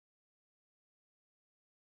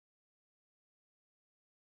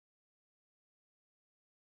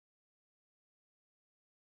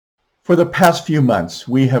For the past few months,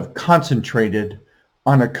 we have concentrated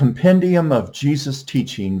on a compendium of Jesus'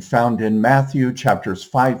 teaching found in Matthew chapters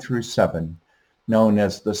 5 through 7, known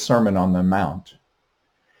as the Sermon on the Mount.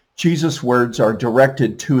 Jesus' words are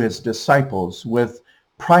directed to his disciples with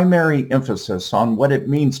primary emphasis on what it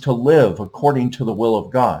means to live according to the will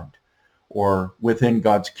of God, or within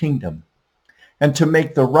God's kingdom, and to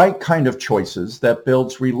make the right kind of choices that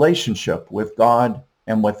builds relationship with God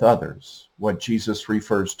and with others, what Jesus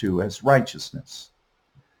refers to as righteousness.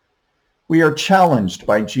 We are challenged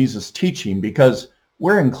by Jesus' teaching because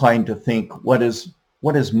we're inclined to think, what is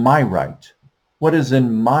my right? What is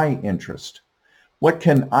in my interest? What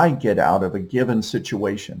can I get out of a given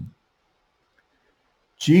situation?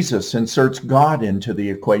 Jesus inserts God into the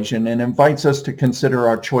equation and invites us to consider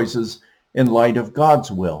our choices in light of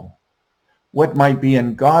God's will. What might be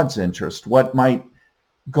in God's interest? What might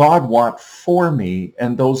God want for me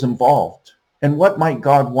and those involved? And what might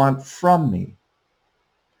God want from me?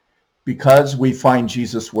 Because we find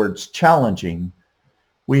Jesus' words challenging,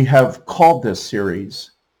 we have called this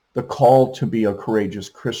series, The Call to be a Courageous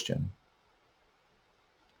Christian.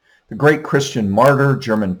 The great Christian martyr,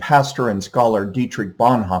 German pastor, and scholar Dietrich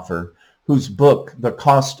Bonhoeffer, whose book, The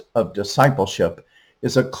Cost of Discipleship,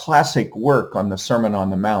 is a classic work on the Sermon on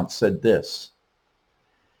the Mount, said this: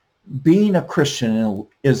 being a Christian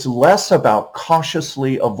is less about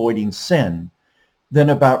cautiously avoiding sin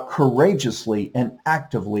than about courageously and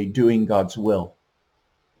actively doing God's will.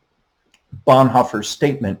 Bonhoeffer's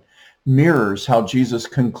statement mirrors how Jesus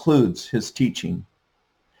concludes his teaching.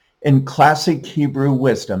 In classic Hebrew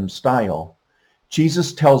wisdom style,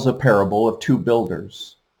 Jesus tells a parable of two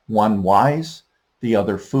builders, one wise, the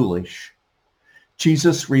other foolish.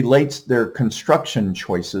 Jesus relates their construction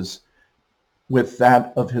choices with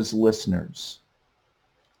that of his listeners.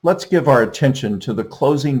 Let's give our attention to the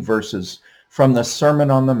closing verses from the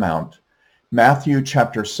Sermon on the Mount, Matthew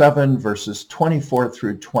chapter 7, verses 24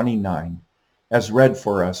 through 29, as read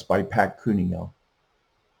for us by Pat Cuneo.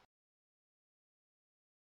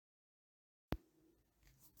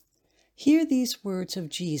 Hear these words of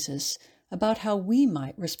Jesus about how we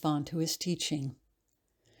might respond to his teaching.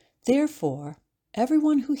 Therefore,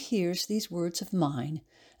 everyone who hears these words of mine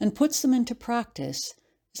and puts them into practice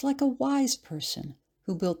is like a wise person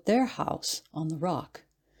who built their house on the rock.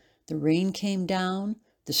 The rain came down,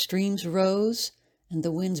 the streams rose, and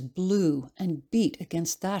the winds blew and beat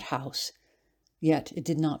against that house. Yet it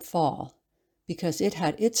did not fall, because it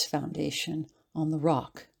had its foundation on the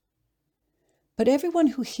rock. But everyone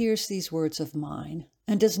who hears these words of mine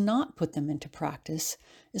and does not put them into practice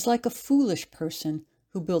is like a foolish person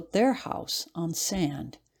who built their house on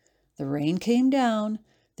sand. The rain came down,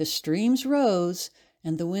 the streams rose,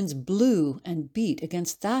 and the winds blew and beat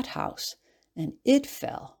against that house, and it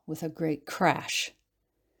fell with a great crash.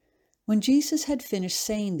 When Jesus had finished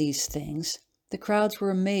saying these things, the crowds were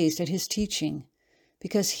amazed at his teaching,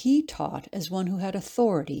 because he taught as one who had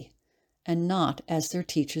authority, and not as their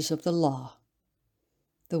teachers of the law.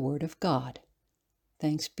 The word of God.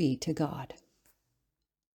 Thanks be to God.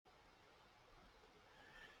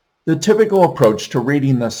 The typical approach to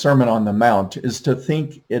reading the Sermon on the Mount is to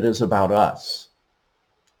think it is about us.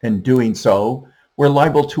 In doing so, we're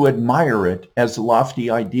liable to admire it as lofty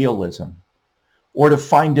idealism, or to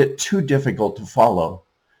find it too difficult to follow,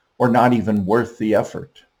 or not even worth the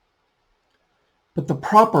effort. But the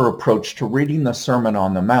proper approach to reading the Sermon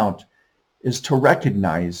on the Mount is to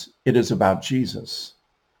recognize it is about Jesus,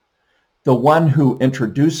 the one who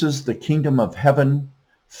introduces the kingdom of heaven,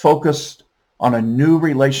 focused on a new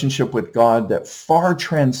relationship with God that far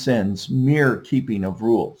transcends mere keeping of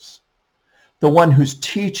rules, the one whose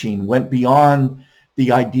teaching went beyond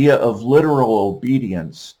the idea of literal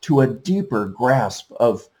obedience to a deeper grasp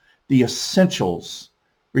of the essentials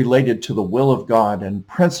related to the will of God and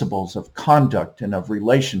principles of conduct and of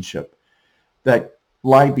relationship that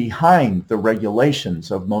lie behind the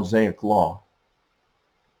regulations of Mosaic law.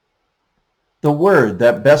 The word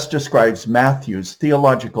that best describes Matthew's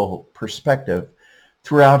theological perspective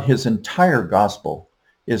throughout his entire gospel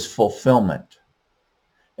is fulfillment.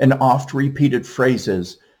 An oft-repeated phrase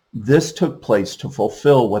is, "This took place to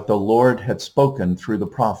fulfill what the Lord had spoken through the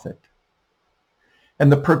prophet."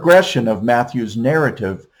 And the progression of Matthew's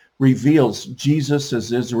narrative reveals Jesus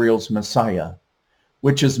as Israel's Messiah,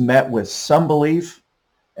 which is met with some belief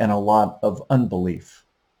and a lot of unbelief.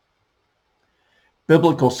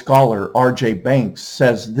 Biblical scholar R.J. Banks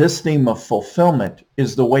says this theme of fulfillment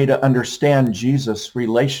is the way to understand Jesus'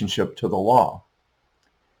 relationship to the law.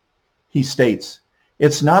 He states,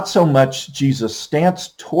 "It's not so much Jesus' stance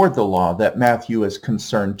toward the law that Matthew is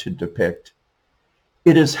concerned to depict.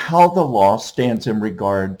 It is how the law stands in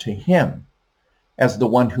regard to him as the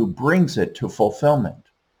one who brings it to fulfillment,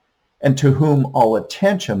 and to whom all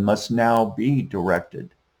attention must now be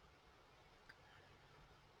directed.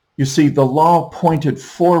 You see, the law pointed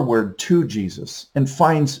forward to Jesus and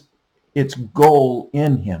finds its goal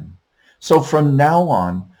in him. So from now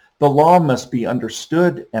on, the law must be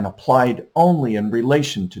understood and applied only in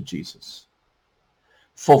relation to Jesus.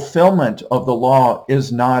 Fulfillment of the law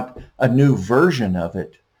is not a new version of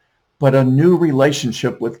it, but a new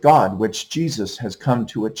relationship with God, which Jesus has come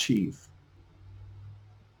to achieve.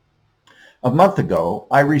 A month ago,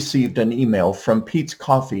 I received an email from Pete's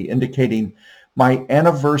Coffee indicating my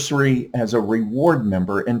anniversary as a reward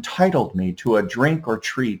member entitled me to a drink or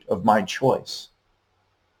treat of my choice.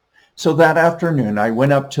 So that afternoon, I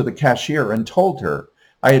went up to the cashier and told her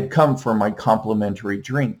I had come for my complimentary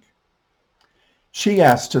drink. She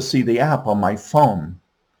asked to see the app on my phone.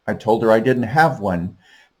 I told her I didn't have one,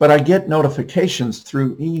 but I get notifications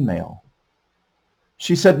through email.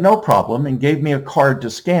 She said no problem and gave me a card to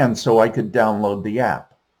scan so I could download the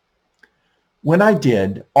app. When I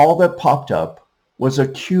did, all that popped up was a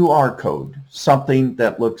QR code, something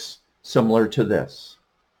that looks similar to this.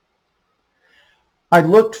 I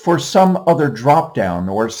looked for some other drop-down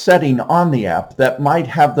or setting on the app that might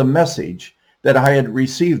have the message that I had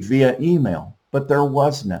received via email, but there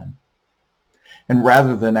was none. And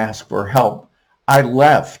rather than ask for help, I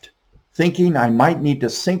left, thinking I might need to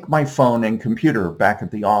sync my phone and computer back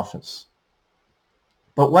at the office.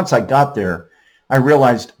 But once I got there, I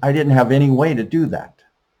realized I didn't have any way to do that.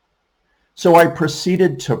 So I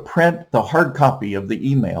proceeded to print the hard copy of the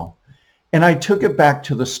email, and I took it back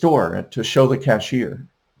to the store to show the cashier.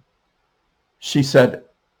 She said,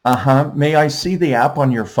 may I see the app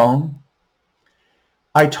on your phone?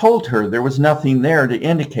 I told her there was nothing there to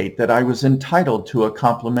indicate that I was entitled to a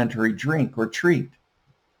complimentary drink or treat.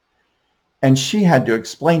 And she had to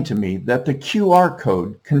explain to me that the QR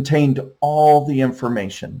code contained all the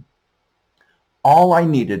information. All I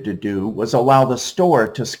needed to do was allow the store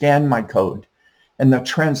to scan my code, and the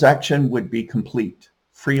transaction would be complete,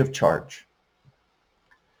 free of charge.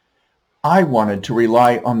 I wanted to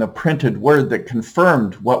rely on the printed word that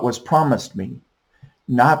confirmed what was promised me,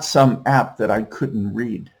 not some app that I couldn't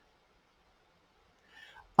read.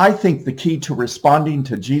 I think the key to responding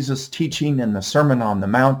to Jesus' teaching in the Sermon on the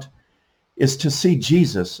Mount is to see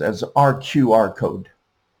Jesus as our QR code.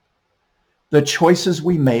 The choices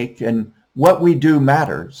we make and what we do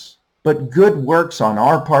matters, but good works on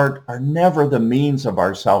our part are never the means of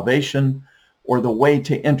our salvation or the way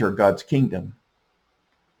to enter God's kingdom.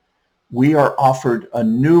 We are offered a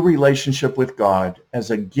new relationship with God as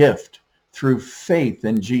a gift through faith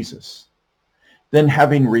in Jesus. Then,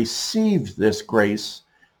 having received this grace,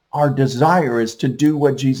 our desire is to do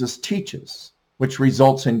what Jesus teaches, which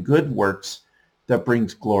results in good works that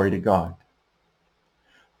brings glory to God.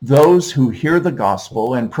 Those who hear the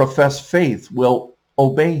gospel and profess faith will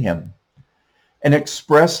obey him and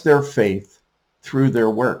express their faith through their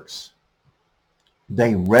works.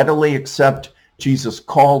 They readily accept Jesus'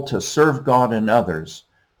 call to serve God and others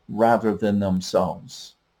rather than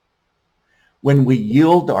themselves. When we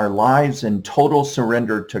yield our lives in total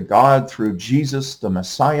surrender to God through Jesus the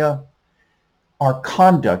Messiah, our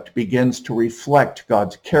conduct begins to reflect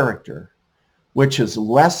God's character, which is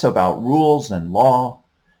less about rules and law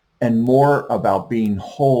and more about being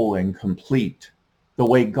whole and complete, the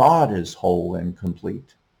way God is whole and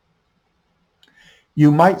complete.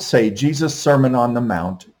 You might say Jesus' Sermon on the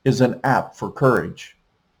Mount is an app for courage.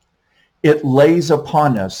 It lays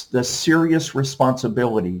upon us the serious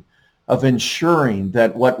responsibility of ensuring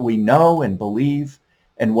that what we know and believe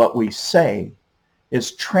and what we say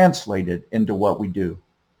is translated into what we do.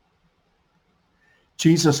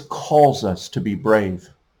 Jesus calls us to be brave,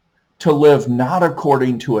 to live not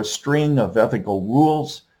according to a string of ethical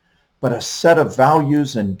rules, but a set of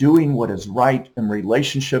values and doing what is right in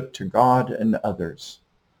relationship to God and others.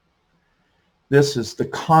 This is the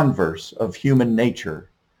converse of human nature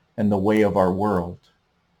and the way of our world.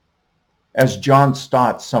 As John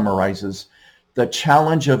Stott summarizes, the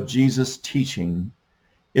challenge of Jesus' teaching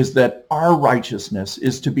is that our righteousness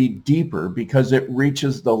is to be deeper because it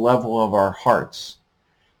reaches the level of our hearts,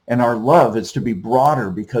 and our love is to be broader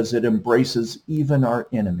because it embraces even our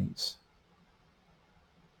enemies.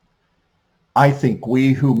 I think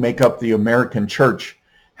we who make up the American church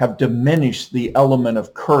have diminished the element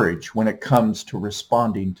of courage when it comes to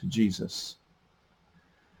responding to Jesus.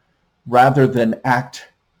 Rather than act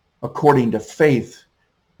according to faith,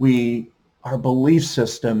 our belief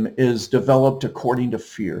system is developed according to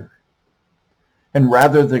fear. And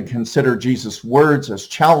rather than consider Jesus' words as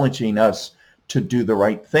challenging us to do the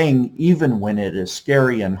right thing, even when it is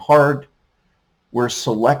scary and hard. We're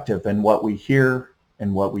selective in what we hear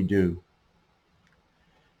and what we do.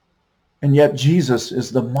 And yet Jesus is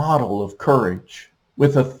the model of courage.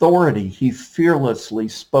 With authority, he fearlessly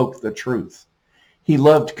spoke the truth. He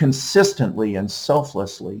loved consistently and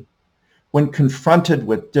selflessly. When confronted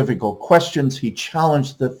with difficult questions, he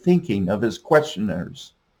challenged the thinking of his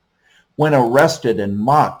questioners. When arrested and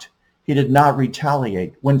mocked, he did not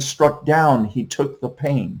retaliate. When struck down, he took the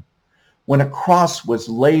pain. When a cross was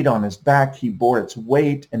laid on his back, he bore its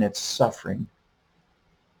weight and its suffering.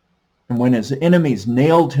 And when his enemies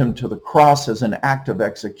nailed him to the cross as an act of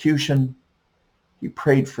execution, he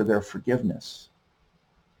prayed for their forgiveness.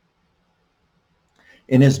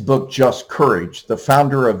 In his book, Just Courage, the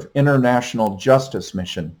founder of International Justice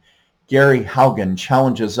Mission, Gary Haugen,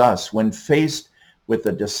 challenges us, when faced with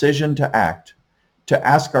the decision to act, to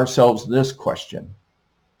ask ourselves this question: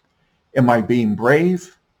 am I being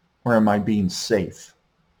brave or am I being safe?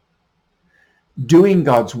 Doing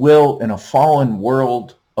God's will in a fallen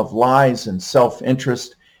world of lies and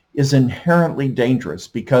self-interest is inherently dangerous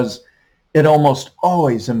because it almost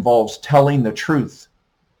always involves telling the truth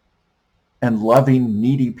and loving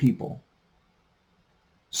needy people.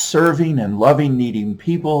 Serving and loving needy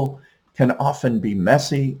people can often be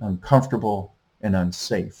messy, uncomfortable, and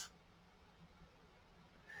unsafe.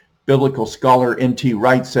 Biblical scholar N.T.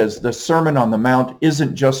 Wright says the Sermon on the Mount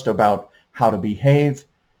isn't just about how to behave,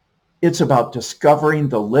 it's about discovering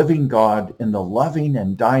the living God in the loving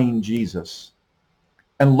and dying Jesus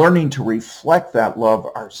and learning to reflect that love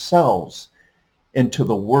ourselves into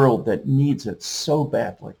the world that needs it so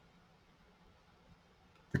badly.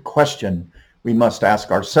 The question we must ask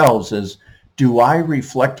ourselves is, do I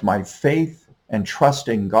reflect my faith and trust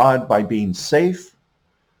in God by being safe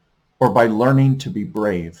or by learning to be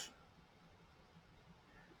brave?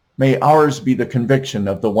 May ours be the conviction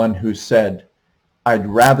of the one who said, I'd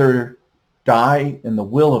rather die in the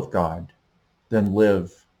will of God than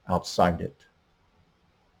live outside it.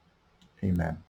 Amen.